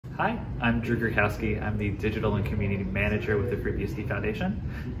Hi, I'm Drew Gurkowski. I'm the Digital and Community Manager with the FreeBSD Foundation,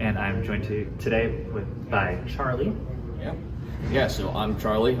 and I'm joined today by Charlie. Yeah, so I'm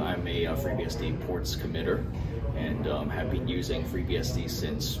Charlie. I'm a FreeBSD ports committer, and have been using FreeBSD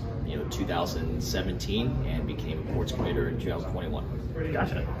since 2017, and became a ports committer in 2021.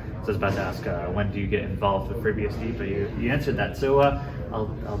 Gotcha. So I was about to ask, when do you get involved with FreeBSD, but you answered that. So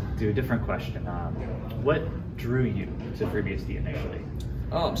I'll do a different question. What drew you to FreeBSD initially?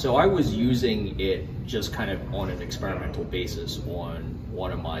 So I was using it just kind of on an experimental basis on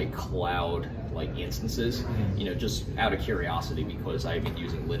one of my cloud instances, just out of curiosity, because I've been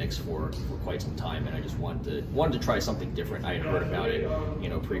using Linux for quite some time, and I just wanted to try something different. I had heard about it,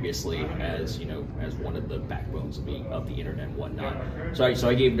 previously as one of the backbones of the internet and whatnot. So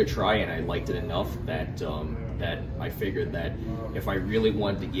I gave it a try, and I liked it enough that that I figured that if I really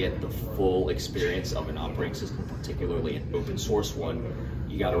wanted to get the full experience of an operating system, particularly an open source one,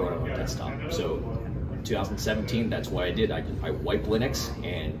 you got to run it on desktop. So in 2017, that's what I did. I wiped Linux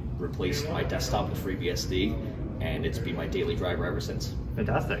and replaced my desktop with FreeBSD, and it's been my daily driver ever since.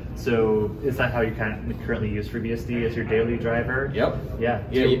 Fantastic. So is that how you currently use FreeBSD as your daily driver? Yep. Yeah.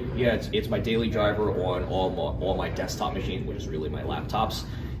 It's my daily driver on all my desktop machines, which is really my laptops.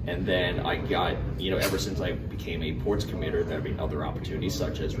 And then I got, ever since I became a ports committer, there have been other opportunities,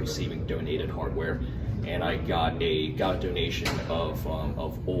 such as receiving donated hardware. And I got a donation of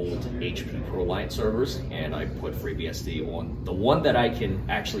old HP ProLiant servers, and I put FreeBSD on the one that I can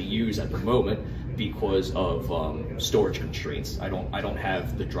actually use at the moment because of storage constraints. I don't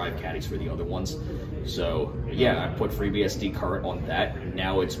have the drive caddies for the other ones. So yeah, I put FreeBSD current on that.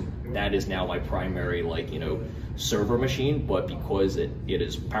 Now that is now my primary server machine, but because it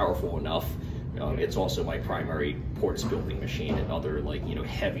is powerful enough, it's also my primary ports building machine and other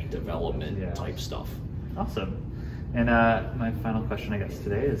heavy development type stuff. Awesome. And my final question, I guess,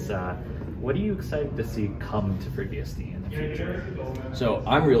 today is, what are you excited to see come to FreeBSD in the future? So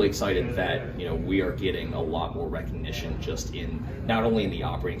I'm really excited that we are getting a lot more recognition, just not only in the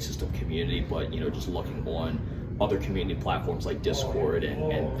operating system community, but just looking on other community platforms like Discord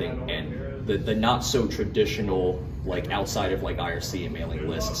and the not so traditional, outside of IRC and mailing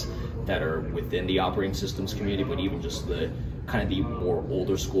lists that are within the operating systems community, but even just the kind of the more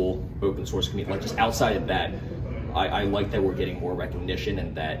older school open source community, just outside of that, I like that we're getting more recognition,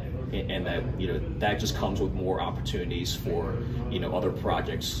 and that that just comes with more opportunities for other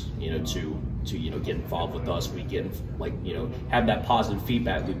projects to get involved with us. We get have that positive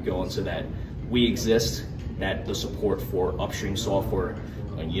feedback loop going, so that we exist, that the support for upstream software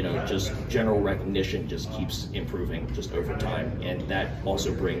and just general recognition just keeps improving just over time, and that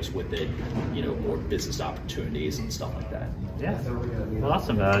also brings with it more business opportunities and stuff like that. Yeah. Well,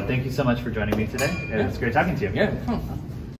 awesome. Thank you so much for joining me today. It was great talking to you. Yeah.